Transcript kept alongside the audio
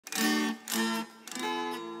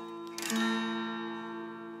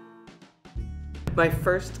My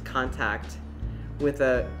first contact with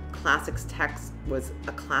a classics text was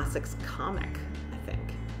a classics comic, I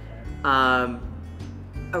think.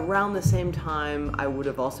 Around the same time, I would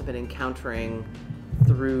have also been encountering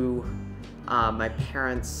through my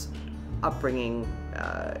parents' upbringing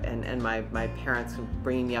and my parents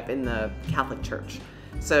bringing me up in the Catholic Church.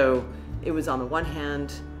 So it was on the one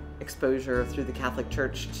hand exposure through the Catholic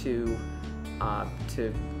Church to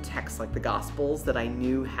texts like the Gospels that I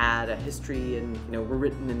knew had a history and were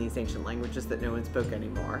written in these ancient languages that no one spoke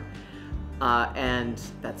anymore. And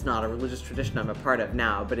that's not a religious tradition I'm a part of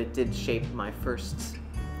now, but it did shape my first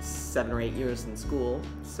 7 or 8 years in school.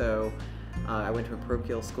 So I went to a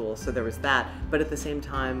parochial school, so there was that. But at the same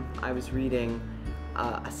time, I was reading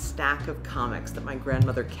a stack of comics that my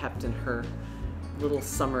grandmother kept in her little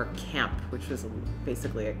summer camp, which was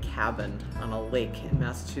basically a cabin on a lake in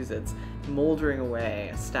Massachusetts, moldering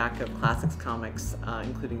away a stack of classics comics,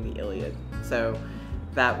 including the Iliad. So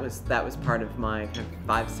that was part of my kind of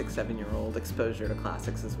 5, 6, 7-year-old exposure to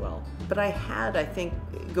classics as well. But I think,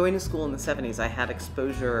 going to school in the 70s, I had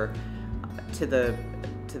exposure to the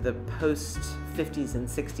post-50s and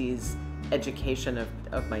 60s education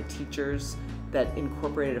of my teachers that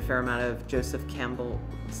incorporated a fair amount of Joseph Campbell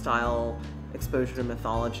style exposure to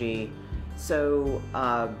mythology. So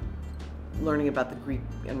learning about the Greek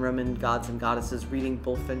and Roman gods and goddesses, reading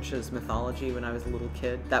Bullfinch's mythology when I was a little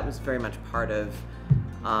kid, that was very much part of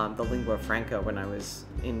the lingua franca when I was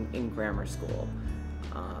in grammar school.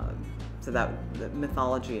 So that the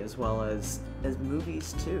mythology as well as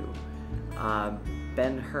movies too.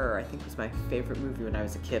 Ben-Hur, I think, was my favorite movie when I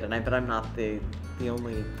was a kid, but I'm not the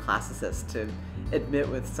only classicist to admit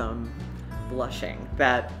with some blushing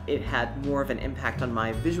that it had more of an impact on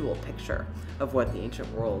my visual picture of what the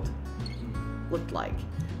ancient world looked like.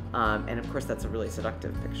 And of course that's a really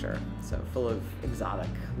seductive picture, so full of exotic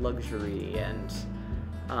luxury and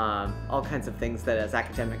all kinds of things that as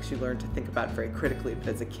academics you learn to think about very critically, but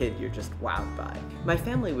as a kid you're just wowed by. My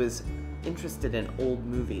family was interested in old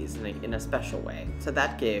movies in a special way, so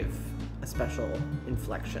that gave a special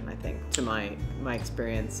inflection, I think, to my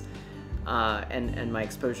experience and my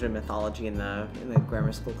exposure to mythology in the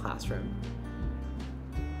grammar school classroom.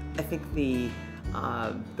 I think the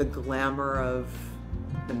glamour of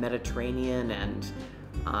the Mediterranean and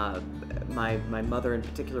my mother in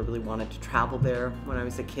particular really wanted to travel there when I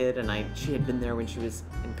was a kid, and she had been there when she was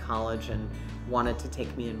in college and wanted to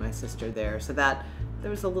take me and my sister there. So that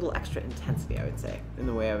there was a little extra intensity, I would say, in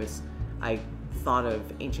the way I thought of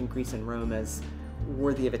ancient Greece and Rome as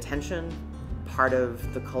worthy of attention, part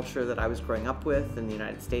of the culture that I was growing up with in the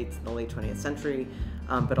United States in the late 20th century,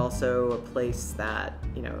 but also a place that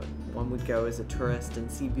one would go as a tourist and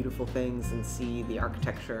see beautiful things and see the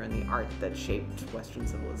architecture and the art that shaped Western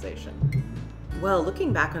civilization. Well,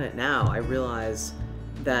 looking back on it now, I realize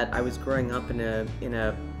that I was growing up in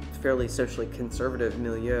a fairly socially conservative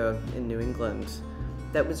milieu in New England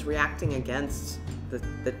that was reacting against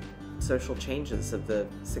the social changes of the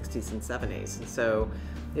 60s and 70s, and so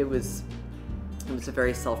it was a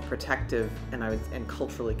very self-protective and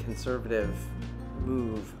culturally conservative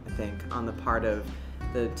move, I think, on the part of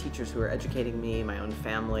the teachers who were educating me, my own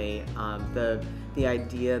family. The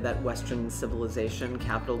idea that Western civilization,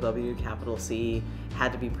 capital W, capital C,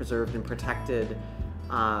 had to be preserved and protected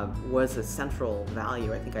was a central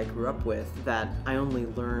value I think I grew up with that I only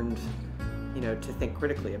learned to think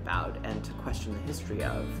critically about and to question the history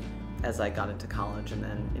of as I got into college and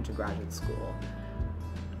then into graduate school.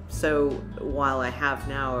 So while I have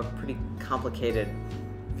now a pretty complicated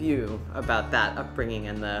view about that upbringing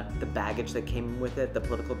and the baggage that came with it, the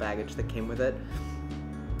political baggage that came with it,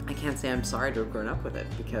 I can't say I'm sorry to have grown up with it,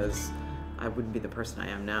 because I wouldn't be the person I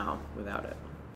am now without it.